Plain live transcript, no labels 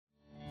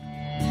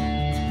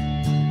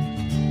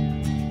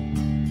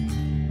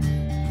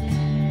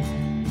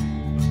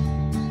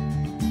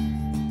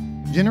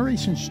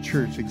Generations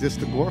Church exists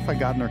to glorify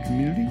God in our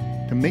community,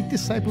 to make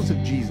disciples of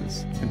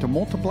Jesus, and to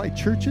multiply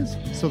churches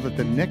so that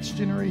the next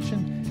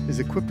generation is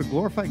equipped to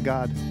glorify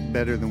God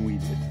better than we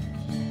did.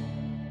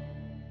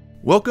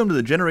 Welcome to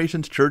the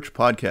Generations Church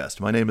podcast.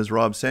 My name is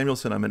Rob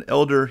Samuelson. I'm an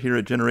elder here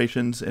at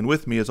Generations, and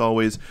with me, as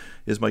always,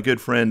 is my good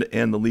friend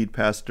and the lead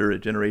pastor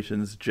at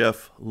Generations,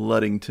 Jeff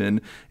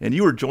Luddington. And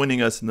you are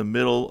joining us in the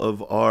middle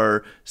of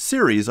our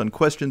series on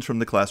questions from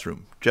the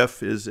classroom.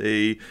 Jeff is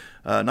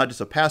not just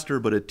a pastor,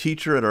 but a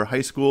teacher at our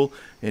high school,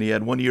 and he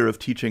had 1 year of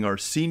teaching our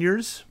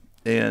seniors.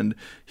 And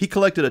he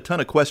collected a ton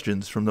of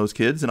questions from those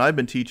kids, and I've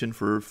been teaching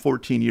for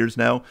 14 years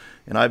now,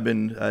 and I've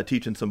been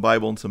teaching some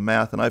Bible and some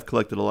math, and I've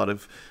collected a lot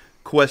of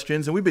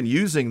questions, and we've been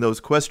using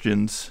those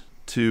questions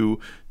to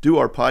do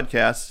our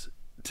podcasts.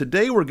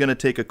 Today we're going to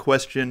take a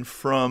question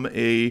from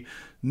a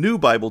new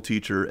Bible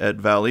teacher at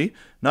Valley,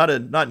 not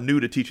new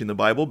to teaching the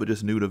Bible, but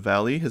just new to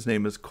Valley. His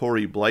name is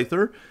Corey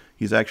Blyther.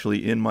 He's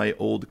actually in my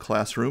old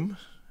classroom.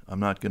 I'm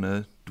not going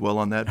to dwell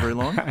on that very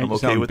long. I'm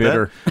okay with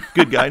bitter. That.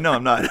 Good guy. No,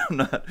 I'm not.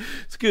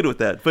 It's good with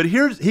that. But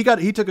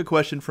he took a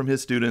question from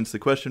his students. The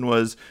question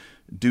was,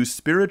 do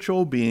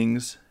spiritual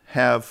beings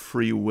have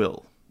free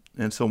will?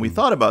 And so when we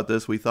thought about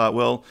this, we thought,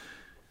 well,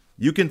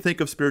 you can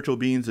think of spiritual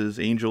beings as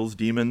angels,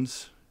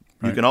 demons.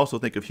 Right. You can also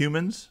think of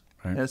humans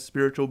as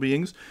spiritual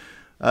beings.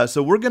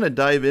 So we're going to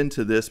dive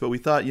into this, but we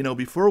thought,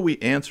 before we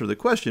answer the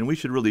question, we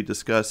should really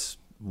discuss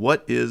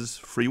what is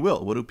free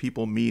will. What do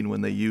people mean when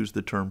they use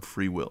the term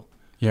free will?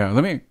 Yeah,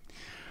 let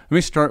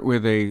me start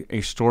with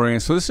a story.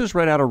 And so this is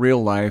right out of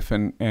real life.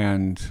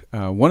 And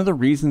one of the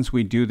reasons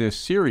we do this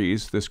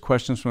series, this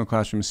Questions from the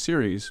Classroom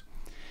series,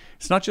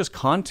 it's not just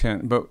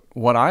content, but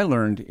what I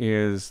learned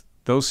is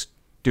those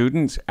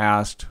students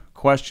asked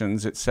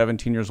questions at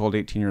 17 years old,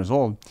 18 years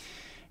old.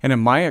 And in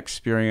my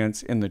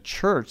experience in the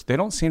church, they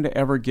don't seem to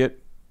ever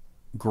get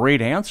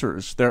great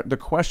answers. The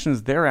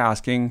questions they're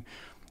asking,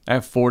 I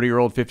have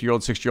 40-year-old,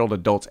 50-year-old, 60-year-old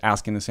adults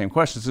asking the same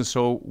questions. And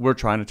so we're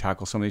trying to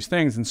tackle some of these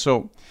things. And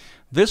so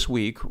this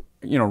week,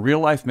 real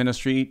life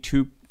ministry,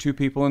 two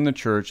people in the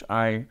church,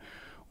 I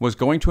was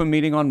going to a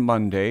meeting on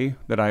Monday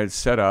that I had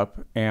set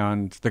up,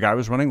 and the guy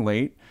was running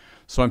late.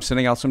 So I'm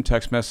sending out some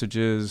text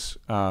messages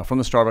from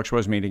the Starbucks where I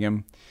was meeting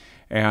him,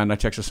 and I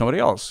texted somebody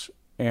else.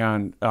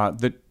 And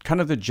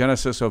the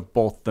genesis of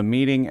both the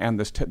meeting and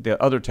the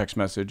other text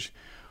message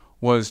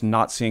was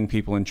not seeing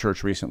people in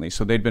church recently.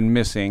 So they'd been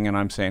missing, and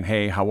I'm saying,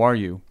 hey, how are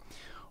you?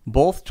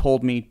 Both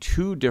told me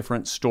two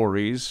different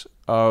stories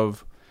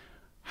of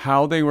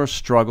how they were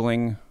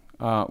struggling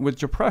with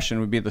depression.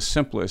 Would be the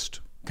simplest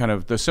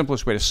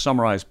way to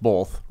summarize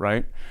both,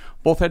 right?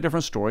 Both had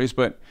different stories,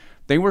 but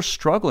they were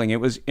struggling. It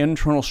was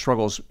internal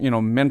struggles,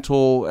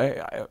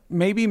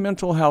 maybe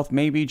mental health,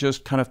 maybe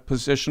just kind of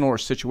positional or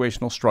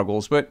situational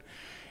struggles, but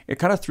it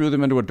kind of threw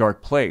them into a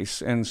dark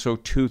place. And so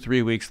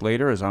 2-3 weeks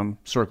later, as I'm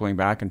circling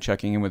back and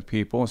checking in with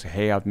people and say,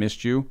 hey, I've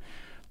missed you,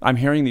 I'm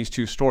hearing these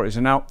two stories.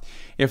 And now,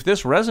 if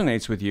this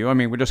resonates with you,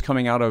 we're just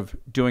coming out of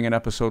doing an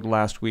episode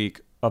 2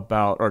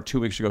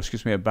 weeks ago,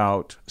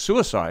 about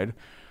suicide.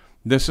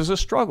 This is a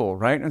struggle,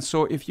 right? And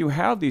so if you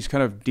have these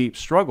kind of deep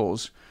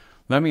struggles,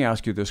 let me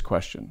ask you this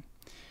question.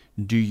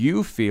 Do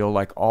you feel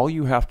like all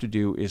you have to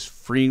do is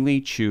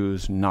freely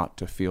choose not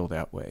to feel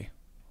that way,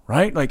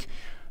 right? Like,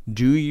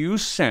 do you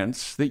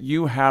sense that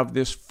you have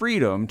this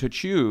freedom to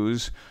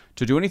choose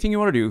to do anything you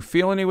want to do,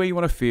 feel any way you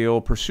want to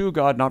feel, pursue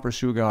God, not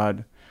pursue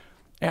God?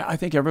 I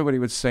think everybody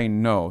would say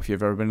no. If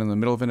you've ever been in the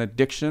middle of an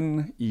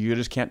addiction, you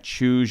just can't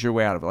choose your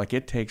way out of it. Like,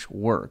 it takes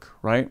work,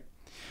 right?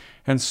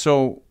 And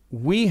so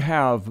we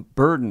have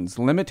burdens,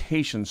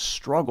 limitations,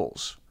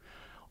 struggles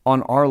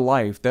on our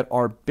life that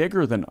are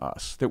bigger than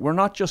us, that we're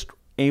not just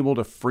able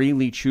to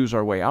freely choose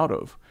our way out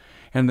of,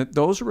 and that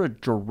those are a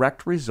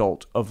direct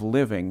result of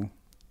living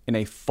in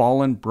a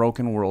fallen,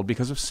 broken world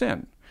because of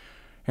sin.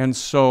 And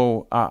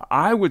so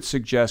I would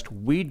suggest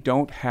we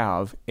don't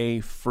have a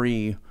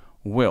free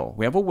will.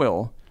 We have a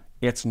will,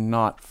 it's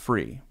not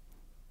free.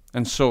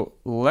 And so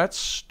let's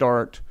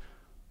start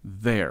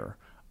there.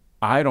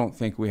 I don't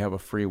think we have a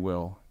free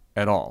will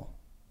at all.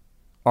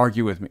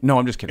 Argue with me. No,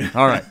 I'm just kidding.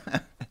 All right.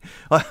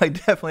 Well, I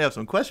definitely have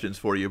some questions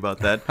for you about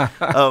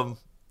that.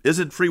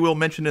 Isn't free will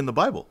mentioned in the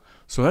Bible?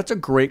 So that's a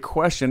great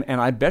question,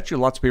 and I bet you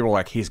lots of people are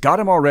like, he's got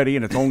him already,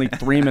 and it's only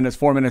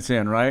 4 minutes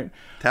in, right?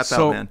 Tap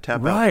out, man.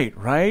 Tap out.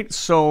 Right.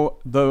 So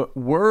the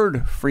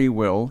word free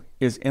will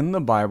is in the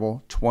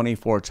Bible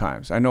 24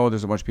 times. I know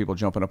there's a bunch of people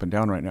jumping up and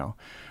down right now,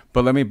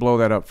 but let me blow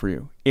that up for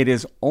you. It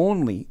is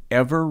only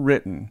ever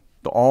written,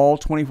 all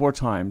 24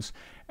 times,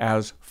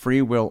 as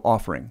free will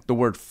offering. The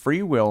word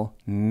free will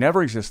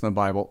never exists in the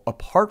Bible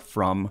apart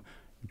from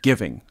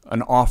giving,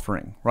 an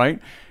offering, right?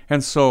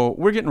 And so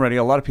we're getting ready.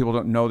 A lot of people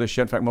don't know this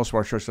yet. In fact, most of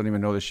our church don't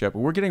even know this yet, but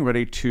we're getting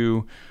ready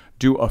to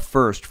do a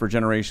first for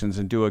Generations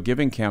and do a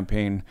giving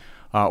campaign.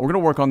 We're going to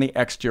work on the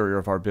exterior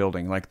of our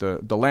building, like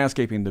the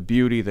landscaping, the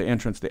beauty, the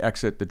entrance, the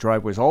exit, the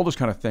driveways, all those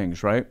kind of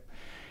things, right?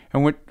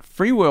 And what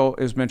free will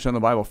is mentioned in the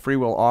Bible, free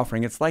will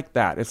offering, it's like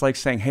that. It's like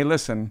saying, hey,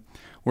 listen,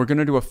 we're going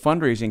to do a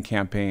fundraising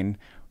campaign.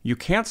 You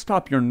can't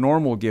stop your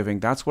normal giving.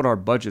 That's what our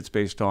budget's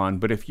based on.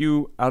 But if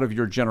you, out of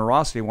your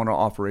generosity, want to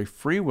offer a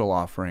free will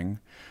offering,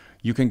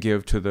 you can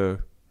give to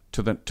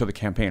the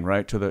campaign,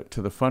 right? To the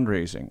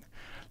fundraising.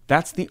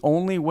 That's the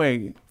only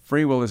way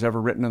free will is ever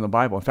written in the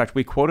Bible. In fact,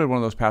 we quoted one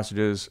of those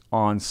passages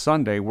on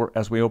Sunday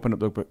as we opened up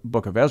the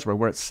book of Ezra,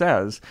 where it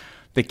says,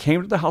 they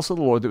came to the house of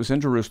the Lord that was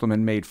in Jerusalem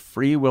and made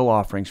free will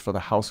offerings for the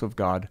house of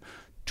God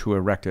to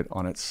erect it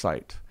on its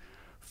site.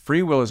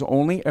 Free will is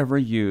only ever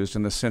used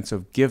in the sense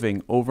of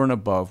giving over and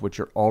above what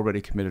you're already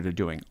committed to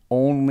doing.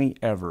 Only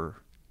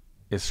ever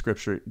is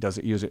Scripture, does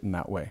it use it in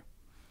that way.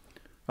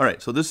 All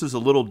right, so this is a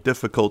little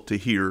difficult to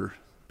hear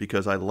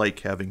because I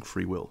like having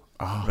free will.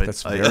 Oh, right?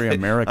 That's very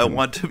American. I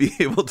want to be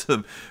able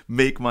to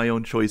make my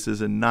own choices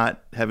and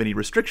not have any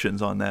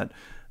restrictions on that.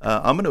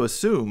 I'm going to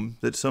assume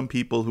that some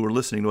people who are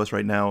listening to us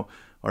right now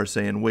are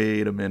saying,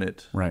 wait a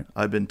minute. Right.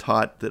 I've been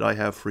taught that I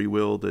have free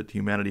will, that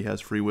humanity has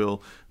free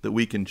will, that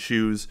we can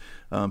choose.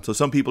 So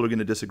some people are going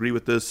to disagree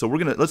with this. So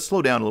let's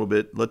slow down a little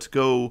bit. Let's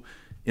go,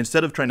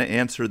 instead of trying to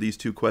answer these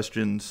two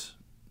questions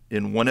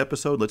in one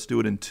episode, let's do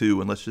it in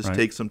two. And let's just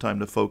take some time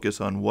to focus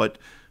on what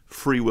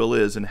free will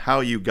is and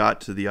how you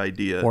got to the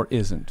idea. Or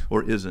isn't.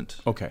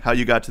 Okay. How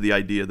you got to the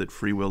idea that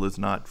free will is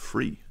not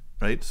free,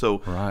 right?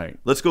 So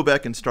let's go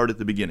back and start at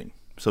the beginning.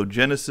 So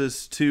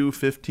Genesis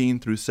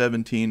 2:15 through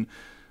 17,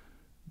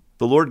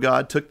 the Lord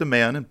God took the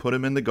man and put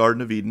him in the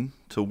Garden of Eden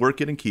to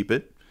work it and keep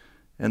it.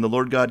 And the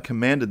Lord God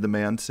commanded the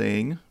man,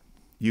 saying,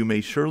 you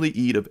may surely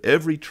eat of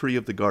every tree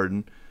of the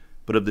garden,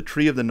 but of the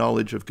tree of the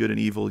knowledge of good and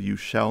evil you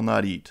shall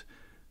not eat.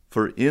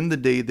 For in the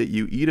day that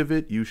you eat of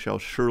it, you shall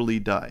surely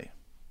die.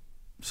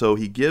 So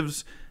he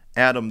gives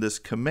Adam this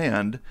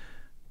command.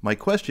 My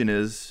question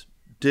is,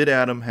 did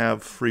Adam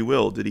have free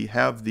will? Did he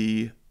have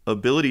the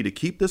ability to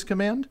keep this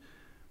command?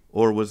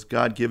 Or was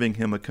God giving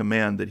him a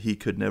command that he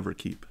could never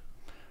keep?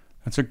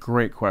 That's a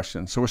great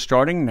question. So we're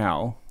starting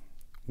now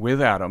with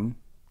Adam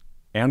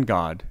and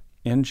God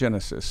in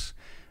Genesis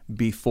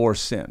before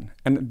sin.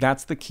 And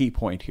that's the key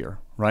point here,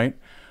 right?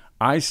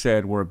 I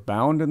said we're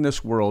bound in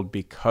this world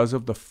because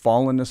of the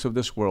fallenness of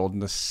this world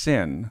and the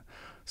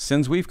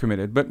sins we've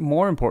committed, but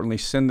more importantly,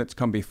 sin that's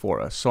come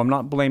before us. So I'm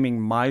not blaming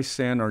my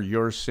sin or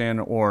your sin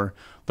or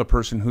the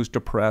person who's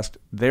depressed,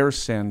 their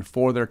sin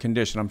for their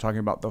condition. I'm talking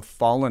about the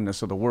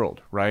fallenness of the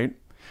world, right?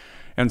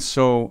 And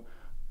so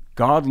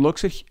God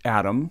looks at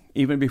Adam,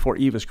 even before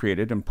Eve is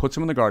created, and puts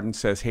him in the garden and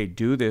says, hey,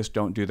 do this,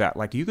 don't do that.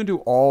 Like, you can do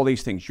all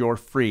these things. You're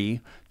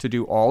free to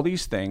do all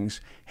these things.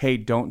 Hey,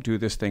 don't do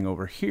this thing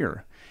over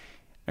here.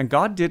 And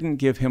God didn't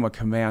give him a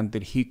command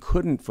that he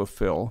couldn't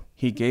fulfill.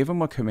 He gave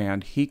him a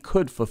command he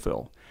could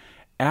fulfill.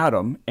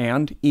 Adam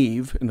and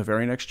Eve, in the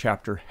very next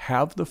chapter,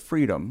 have the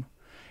freedom,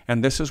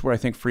 and this is where I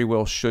think free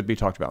will should be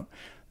talked about.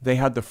 They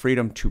had the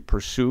freedom to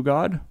pursue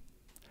God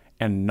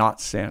and not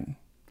sin.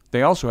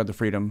 They also had the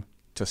freedom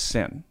to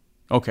sin.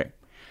 Okay,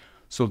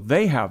 so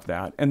they have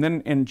that. And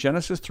then in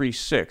Genesis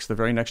 3:6, the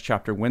very next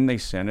chapter, when they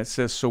sin, it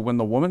says, so when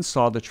the woman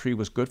saw the tree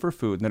was good for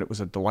food, and that it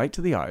was a delight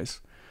to the eyes,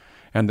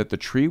 and that the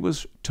tree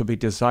was to be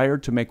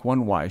desired to make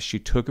one wise, she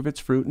took of its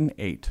fruit and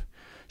ate.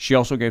 She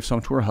also gave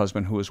some to her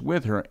husband who was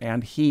with her,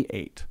 and he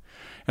ate.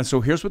 And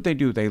so here's what they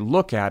do. They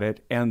look at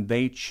it, and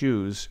they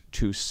choose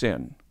to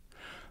sin.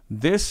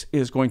 This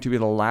is going to be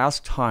the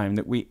last time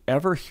that we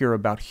ever hear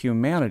about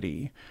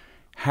humanity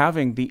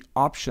having the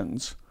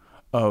options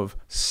of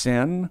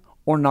sin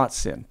or not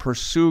sin.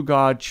 Pursue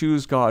God,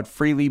 choose God,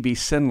 freely be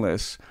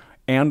sinless,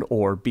 and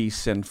or be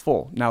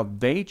sinful. Now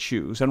they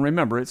choose, and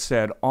remember it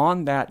said,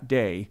 on that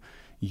day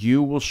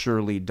you will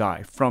surely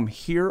die. From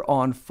here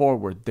on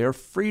forward, their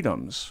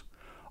freedoms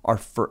are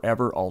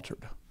forever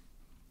altered.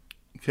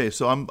 Okay,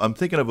 so I'm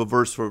thinking of a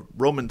verse for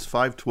Romans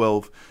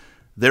 5:12.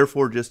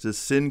 Therefore, just as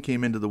sin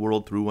came into the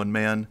world through one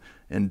man,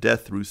 and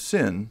death through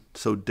sin,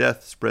 so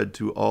death spread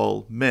to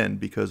all men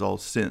because all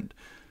sinned.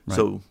 Right.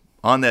 So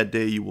on that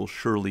day you will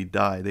surely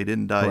die. They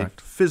didn't die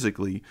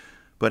physically,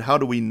 but how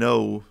do we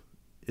know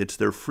it's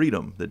their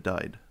freedom that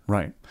died?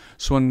 Right.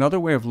 So another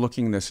way of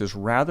looking at this is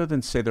rather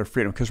than say their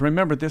freedom, because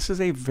remember, this is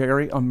a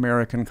very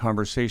American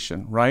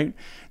conversation, right?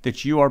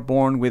 That you are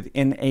born with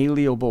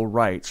inalienable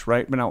rights,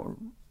 right? But now,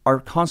 our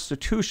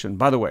Constitution,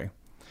 by the way,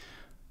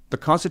 the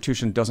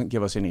Constitution doesn't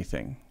give us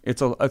anything.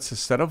 It's a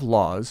set of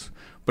laws,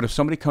 but if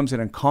somebody comes in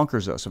and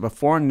conquers us, if a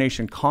foreign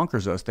nation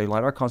conquers us, they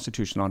light our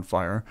Constitution on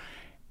fire,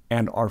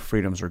 and our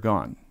freedoms are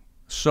gone.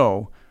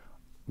 So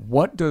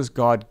what does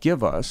God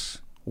give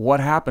us?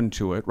 What happened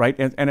to it, right?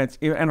 And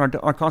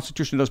our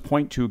Constitution does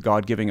point to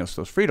God giving us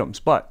those freedoms.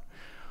 But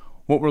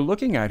what we're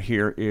looking at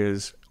here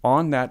is,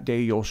 on that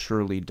day you'll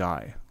surely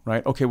die,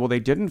 right? Okay, well,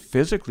 they didn't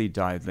physically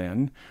die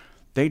then.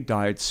 They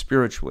died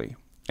spiritually.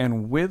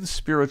 And with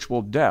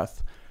spiritual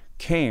death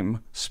came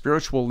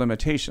spiritual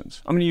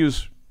limitations. I'm going to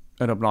use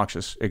an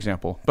obnoxious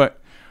example,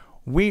 but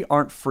we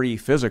aren't free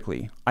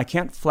physically. I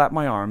can't flap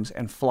my arms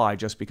and fly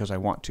just because I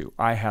want to.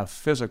 I have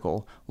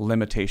physical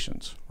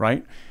limitations,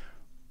 right?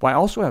 But I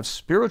also have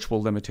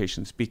spiritual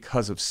limitations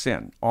because of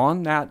sin.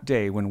 On that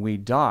day when we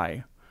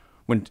die,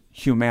 when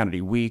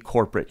humanity, we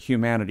corporate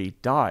humanity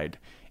died,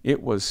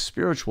 it was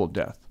spiritual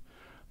death.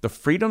 The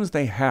freedoms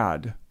they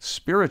had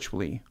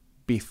spiritually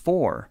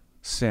before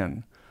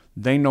sin,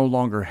 they no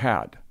longer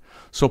had.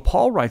 So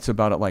Paul writes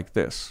about it like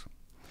this.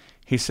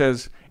 He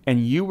says,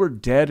 and you were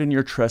dead in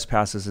your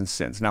trespasses and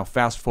sins. Now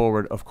fast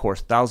forward, of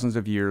course, thousands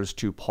of years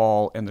to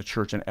Paul and the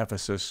church in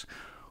Ephesus,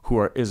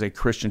 is a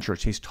Christian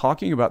church. He's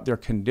talking about their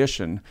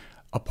condition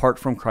apart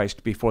from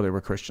Christ before they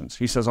were Christians.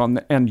 He says,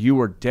 and you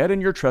were dead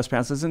in your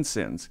trespasses and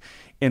sins,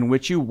 in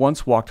which you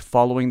once walked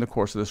following the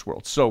course of this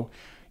world. So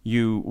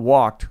you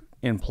walked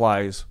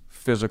implies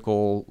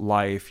physical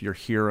life. You're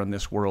here in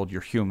this world.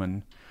 You're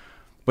human.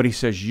 But he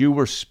says you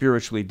were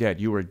spiritually dead.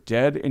 You were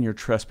dead in your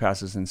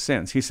trespasses and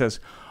sins. He says,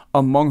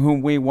 among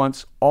whom we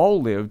once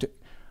all lived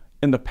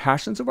in the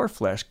passions of our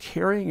flesh,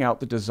 carrying out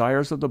the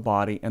desires of the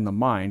body and the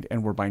mind,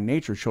 and were by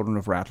nature children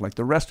of wrath like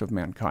the rest of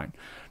mankind.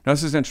 Now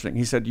this is interesting.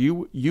 He said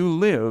you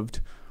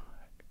lived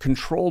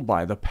controlled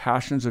by the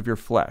passions of your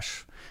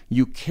flesh.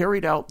 You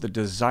carried out the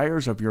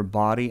desires of your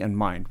body and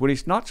mind. What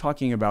he's not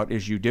talking about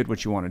is you did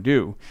what you want to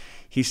do.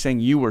 He's saying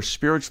you were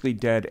spiritually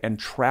dead and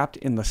trapped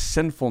in the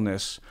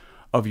sinfulness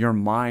of your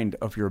mind,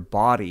 of your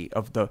body,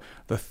 of the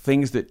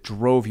things that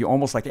drove you,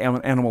 almost like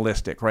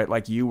animalistic, right?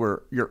 Like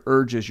your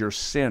urges, your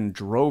sin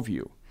drove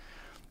you.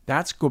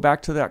 Go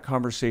back to that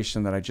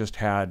conversation that I just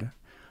had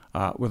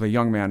with a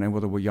young man and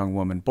with a young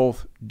woman,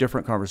 both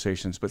different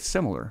conversations, but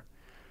similar.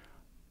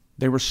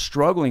 They were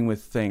struggling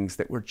with things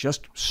that were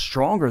just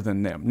stronger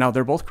than them. Now,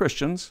 they're both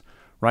Christians,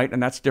 right?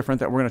 And that's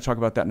different. We're going to talk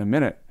about that in a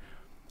minute.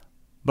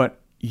 But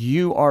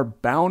you are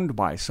bound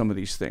by some of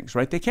these things,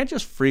 right? They can't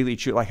just freely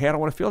choose, like, hey, I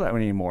don't want to feel that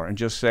way anymore, and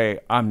just say,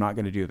 I'm not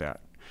going to do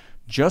that.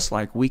 Just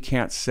like we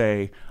can't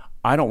say,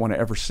 I don't want to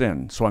ever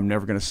sin, so I'm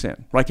never going to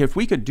sin. Like, if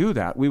we could do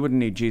that, we wouldn't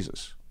need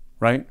Jesus,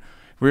 right?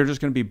 If we were just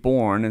going to be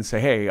born and say,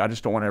 hey, I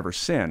just don't want to ever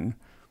sin,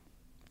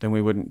 then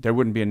there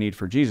wouldn't be a need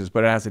for Jesus.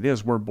 But as it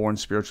is, we're born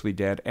spiritually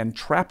dead and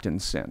trapped in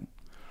sin.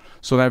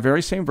 So that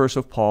very same verse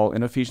of Paul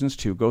in Ephesians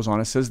 2 goes on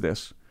and says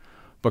this,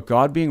 but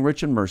God being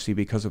rich in mercy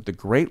because of the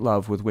great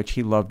love with which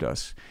he loved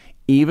us,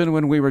 even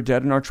when we were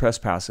dead in our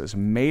trespasses,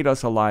 made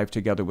us alive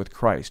together with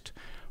Christ.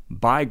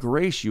 By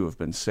grace you have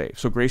been saved.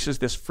 So grace is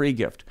this free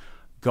gift.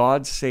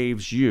 God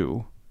saves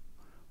you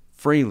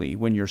freely.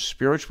 When you're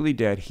spiritually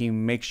dead, he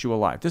makes you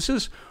alive. This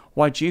is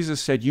why Jesus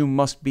said you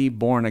must be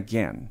born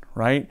again,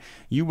 right?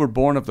 You were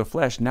born of the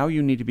flesh. Now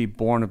you need to be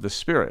born of the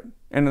Spirit.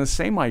 And in the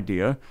same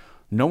idea,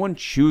 no one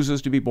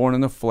chooses to be born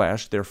in the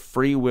flesh. Their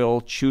free will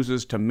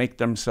chooses to make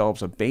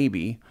themselves a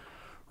baby,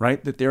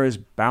 right? That there is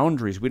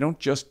boundaries. We don't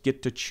just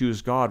get to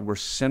choose God. We're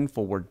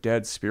sinful. We're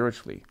dead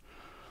spiritually.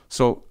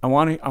 So I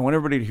want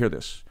everybody to hear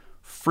this.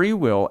 Free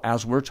will,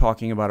 as we're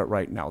talking about it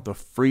right now, the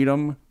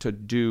freedom to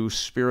do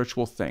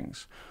spiritual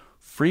things.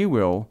 Free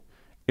will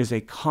is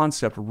a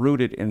concept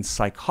rooted in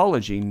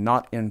psychology,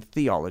 not in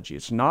theology.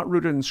 It's not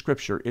rooted in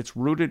Scripture. It's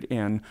rooted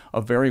in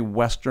a very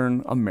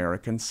Western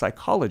American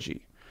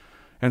psychology.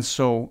 And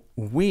so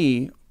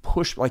we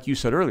push, like you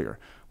said earlier,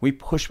 we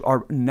push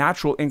our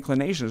natural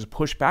inclinations,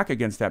 push back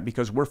against that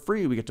because we're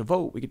free, we get to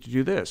vote, we get to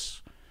do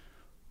this.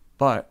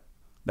 But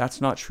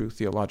that's not true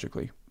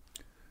theologically.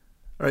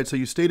 All right, so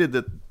you stated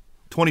that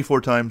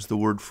 24 times the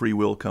word free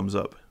will comes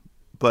up,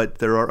 but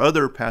there are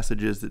other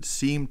passages that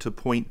seem to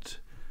point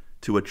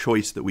to a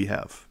choice that we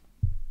have.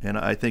 And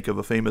I think of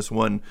a famous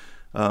one,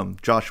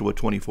 Joshua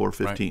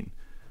 24:15.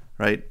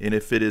 Right? And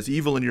if it is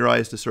evil in your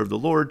eyes to serve the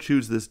Lord,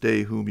 choose this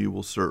day whom you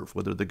will serve,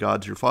 whether the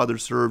gods your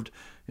fathers served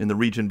in the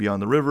region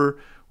beyond the river,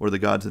 or the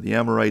gods of the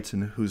Amorites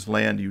in whose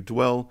land you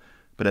dwell.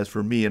 But as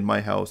for me and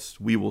my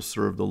house, we will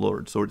serve the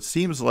Lord. So it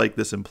seems like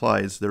this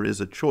implies there is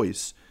a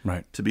choice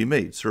to be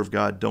made. Serve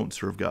God, don't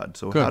serve God.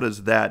 So How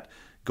does that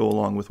go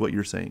along with what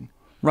you're saying?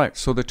 Right.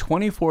 So the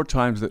 24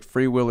 times that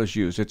free will is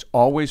used, it's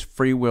always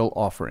free will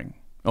offering.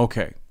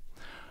 Okay.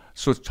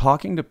 So it's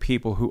talking to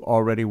people who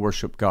already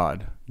worship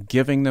God,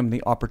 giving them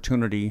the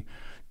opportunity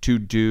to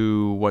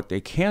do what they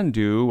can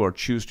do or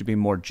choose to be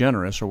more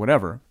generous or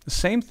whatever. The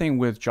same thing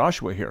with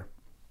Joshua here.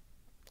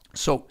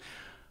 So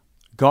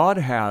God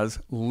has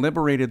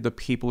liberated the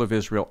people of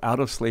Israel out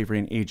of slavery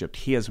in Egypt.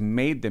 He has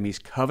made them. He's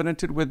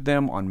covenanted with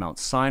them on Mount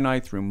Sinai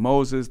through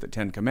Moses, the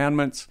Ten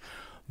Commandments,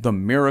 the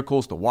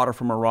miracles, the water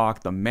from a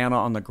rock, the manna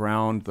on the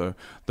ground,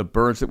 the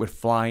birds that would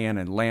fly in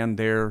and land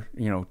there,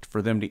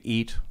 for them to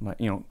eat,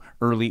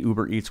 early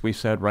Uber Eats, we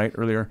said, right,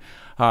 earlier.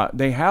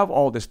 They have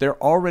all this.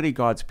 They're already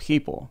God's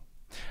people.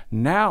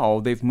 Now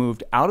they've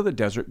moved out of the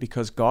desert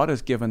because God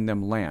has given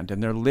them land,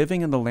 and they're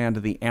living in the land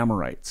of the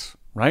Amorites,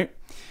 right?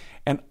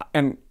 And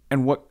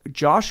what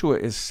Joshua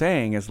is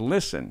saying is,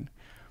 listen,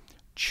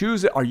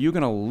 choose it. Are you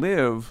going to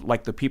live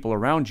like the people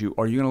around you,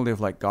 or are you going to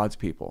live like God's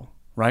people?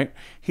 Right?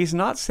 He's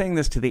not saying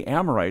this to the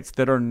Amorites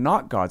that are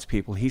not God's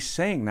people. He's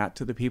saying that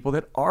to the people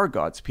that are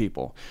God's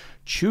people.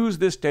 Choose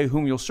this day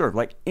whom you'll serve.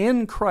 Like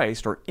in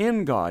Christ or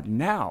in God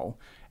now,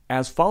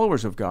 as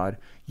followers of God,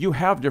 you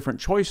have different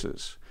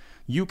choices.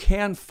 You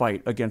can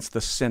fight against the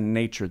sin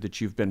nature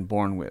that you've been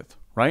born with,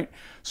 right?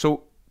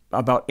 So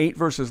about 8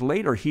 verses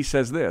later, he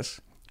says this,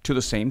 to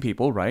the same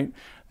people, right?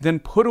 Then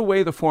put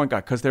away the foreign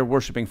god, because they're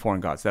worshiping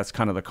foreign gods. That's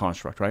kind of the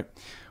construct, right?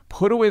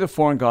 Put away the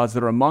foreign gods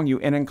that are among you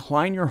and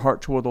incline your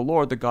heart toward the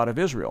Lord, the God of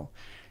Israel.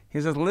 He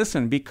says,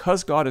 listen,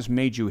 because God has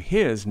made you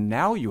his,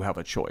 now you have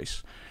a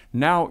choice.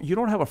 Now you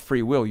don't have a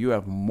free will, you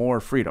have more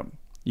freedom.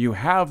 You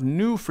have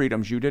new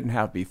freedoms you didn't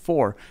have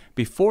before.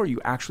 Before you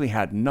actually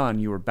had none,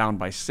 you were bound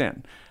by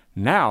sin.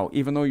 Now,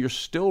 even though you're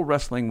still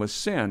wrestling with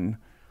sin,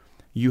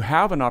 you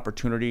have an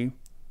opportunity,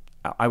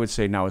 I would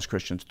say now as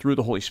Christians, through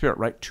the Holy Spirit,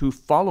 right, to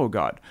follow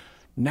God.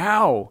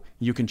 Now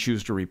you can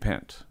choose to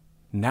repent.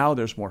 Now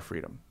there's more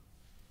freedom.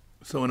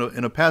 So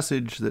in a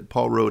passage that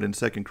Paul wrote in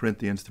 2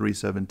 Corinthians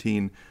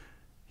 3:17,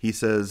 he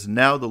says,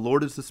 now the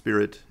Lord is the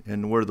Spirit,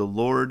 and where the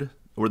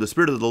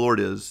Spirit of the Lord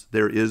is,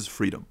 there is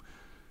freedom.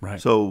 Right.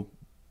 So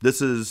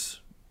this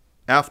is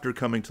after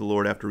coming to the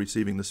Lord, after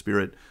receiving the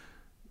Spirit.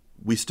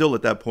 We still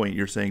at that point,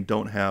 you're saying,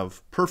 don't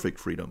have perfect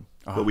freedom,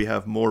 but we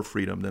have more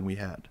freedom than we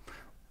had.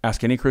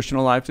 Ask any Christian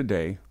alive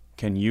today,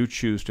 can you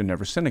choose to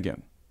never sin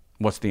again?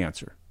 What's the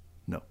answer?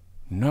 No.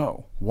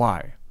 No.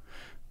 Why?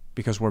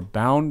 Because we're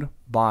bound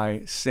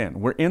by sin.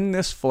 We're in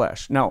this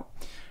flesh. Now,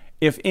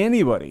 if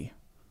anybody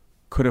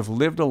could have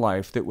lived a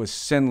life that was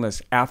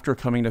sinless after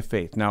coming to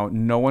faith. Now,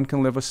 no one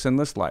can live a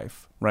sinless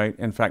life, right?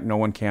 In fact, no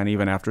one can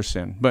even after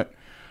sin, but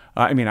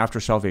after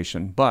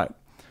salvation. But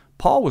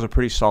Paul was a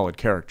pretty solid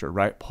character,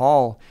 right?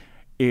 Paul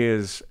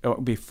is,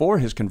 before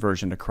his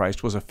conversion to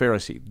Christ, was a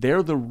Pharisee.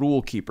 They're the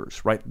rule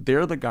keepers, right?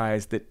 They're the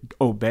guys that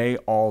obey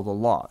all the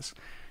laws.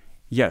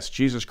 Yes,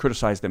 Jesus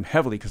criticized them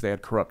heavily because they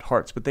had corrupt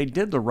hearts, but they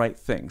did the right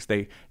things.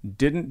 They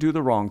didn't do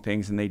the wrong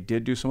things, and they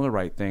did do some of the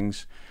right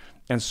things.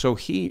 And so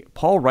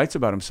Paul writes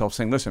about himself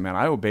saying, listen, man,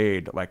 I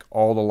obeyed like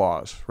all the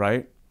laws,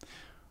 right?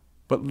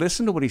 But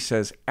listen to what he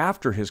says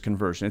after his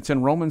conversion. It's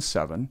in Romans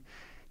 7.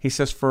 He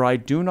says, for I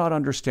do not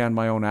understand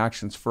my own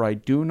actions, for I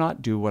do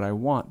not do what I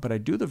want, but I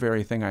do the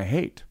very thing I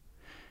hate.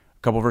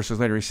 A couple verses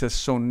later, he says,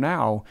 so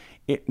now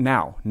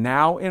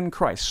in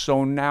Christ,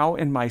 so now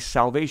in my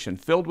salvation,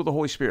 filled with the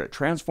Holy Spirit,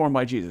 transformed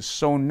by Jesus,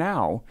 so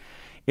now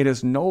it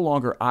is no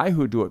longer I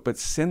who do it, but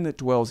sin that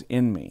dwells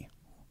in me.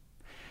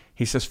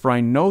 He says, for I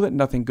know that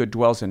nothing good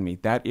dwells in me,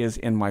 that is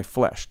in my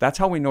flesh. That's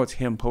how we know it's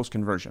him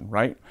post-conversion,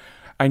 right?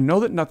 I know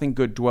that nothing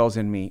good dwells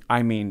in me,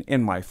 I mean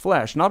in my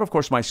flesh. Not, of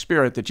course, my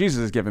spirit that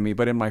Jesus has given me,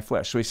 but in my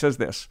flesh. So he says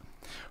this,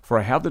 for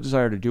I have the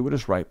desire to do what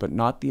is right, but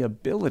not the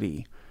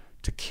ability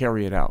to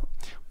carry it out.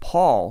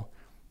 Paul,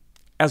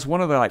 as one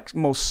of the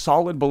most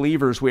solid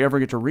believers we ever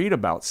get to read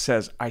about,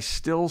 says, I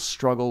still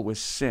struggle with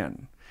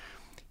sin.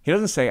 He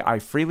doesn't say, I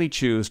freely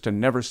choose to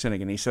never sin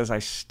again. He says, I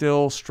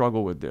still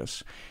struggle with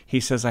this.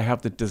 He says, I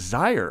have the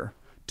desire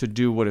to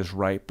do what is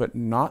right, but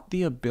not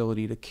the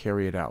ability to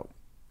carry it out,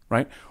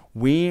 right?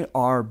 We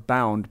are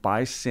bound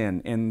by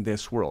sin in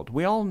this world.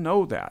 We all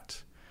know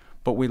that,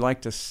 but we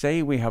like to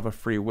say we have a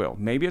free will.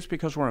 Maybe it's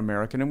because we're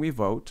American and we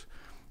vote.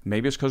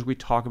 Maybe it's because we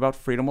talk about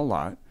freedom a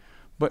lot.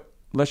 But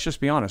let's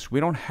just be honest. We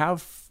don't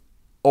have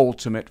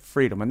ultimate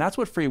freedom. And that's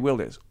what free will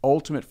is,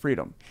 ultimate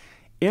freedom.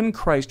 In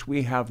Christ,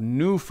 we have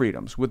new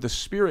freedoms. With the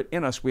Spirit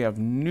in us, we have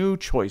new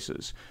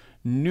choices,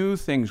 new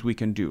things we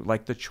can do,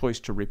 like the choice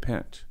to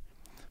repent,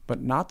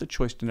 but not the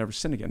choice to never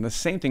sin again. The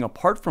same thing,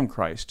 apart from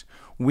Christ,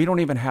 we don't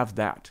even have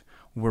that.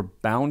 We're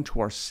bound to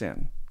our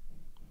sin.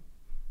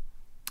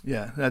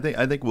 Yeah, I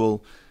think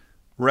we'll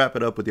wrap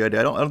it up with the idea.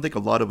 I don't think a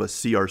lot of us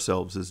see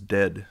ourselves as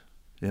dead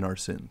in our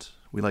sins.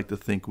 We like to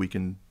think we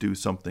can do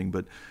something,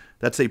 but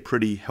that's a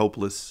pretty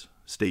helpless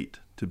state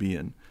to be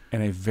in.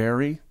 And a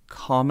very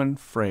common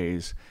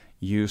phrase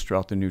used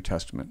throughout the New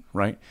Testament,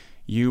 right?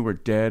 You were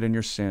dead in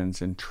your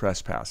sins and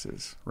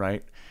trespasses,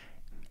 right?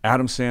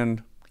 Adam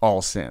sinned,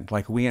 all sinned.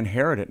 Like we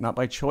inherit it, not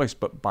by choice,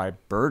 but by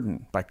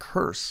burden, by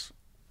curse.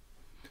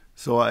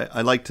 So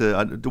I like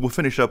to, we'll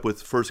finish up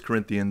with 1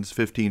 Corinthians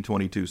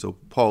 15:22. So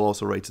Paul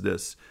also writes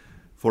this,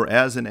 for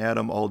as in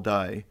Adam all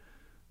die,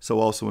 so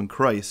also in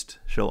Christ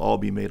shall all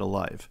be made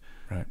alive.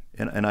 Right.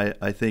 And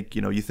I think,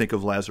 you think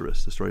of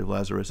Lazarus, the story of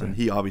Lazarus, right. And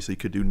he obviously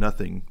could do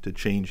nothing to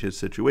change his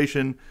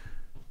situation.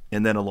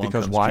 And then along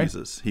comes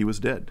Jesus. He was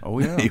dead. Oh,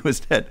 yeah. He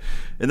was dead.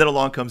 And then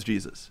along comes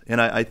Jesus. And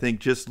I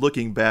think just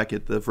looking back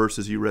at the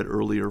verses you read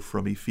earlier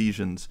from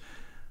Ephesians,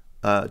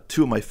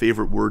 two of my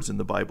favorite words in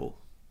the Bible,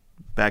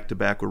 back to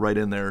back, were right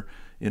in there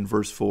in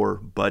verse 4,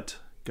 but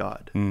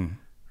God.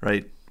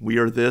 Right? We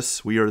are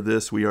this, we are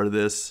this, we are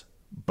this,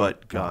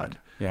 but God.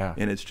 Yeah.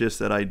 And it's just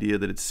that idea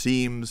that it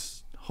seems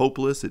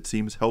hopeless, it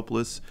seems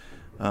helpless,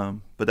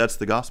 but that's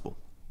the gospel.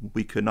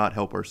 We could not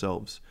help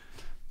ourselves,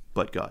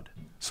 but God.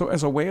 So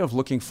as a way of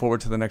looking forward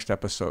to the next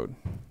episode,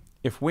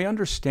 if we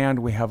understand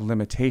we have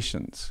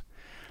limitations,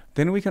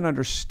 then we can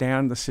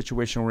understand the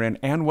situation we're in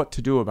and what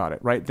to do about it,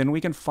 right? Then we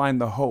can find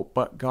the hope,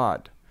 but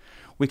God.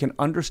 We can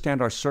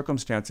understand our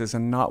circumstances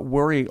and not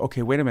worry,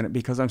 okay, wait a minute,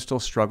 because I'm still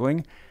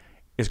struggling,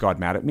 is God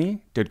mad at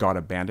me? Did God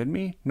abandon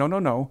me?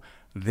 No.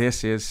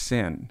 This is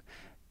sin.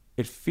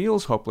 It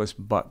feels hopeless,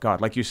 but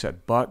God. Like you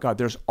said, but God.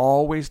 There's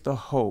always the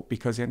hope,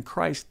 because in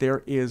Christ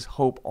there is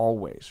hope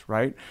always,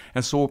 right?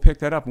 And so we'll pick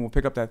that up, and we'll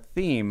pick up that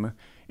theme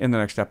in the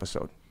next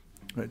episode.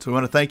 All right, so we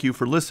want to thank you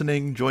for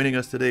listening, joining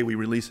us today. We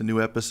release a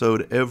new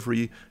episode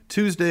every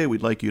Tuesday.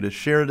 We'd like you to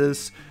share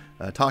this,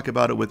 talk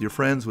about it with your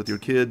friends, with your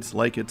kids,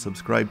 like it,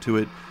 subscribe to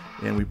it,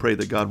 and we pray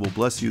that God will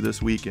bless you this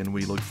week, and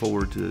we look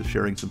forward to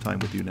sharing some time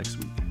with you next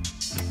week.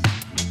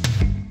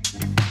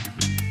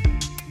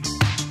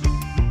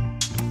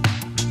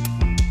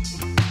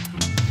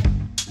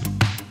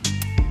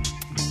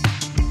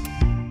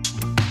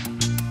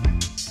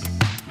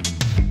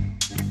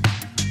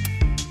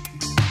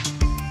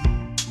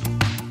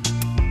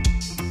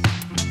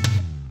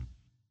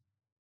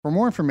 For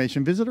more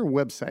information, visit our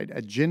website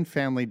at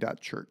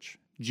genfamily.church,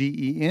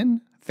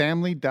 G-E-N,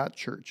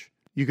 family.church.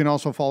 You can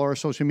also follow our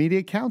social media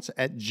accounts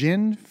at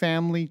Gen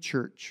Family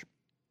Church.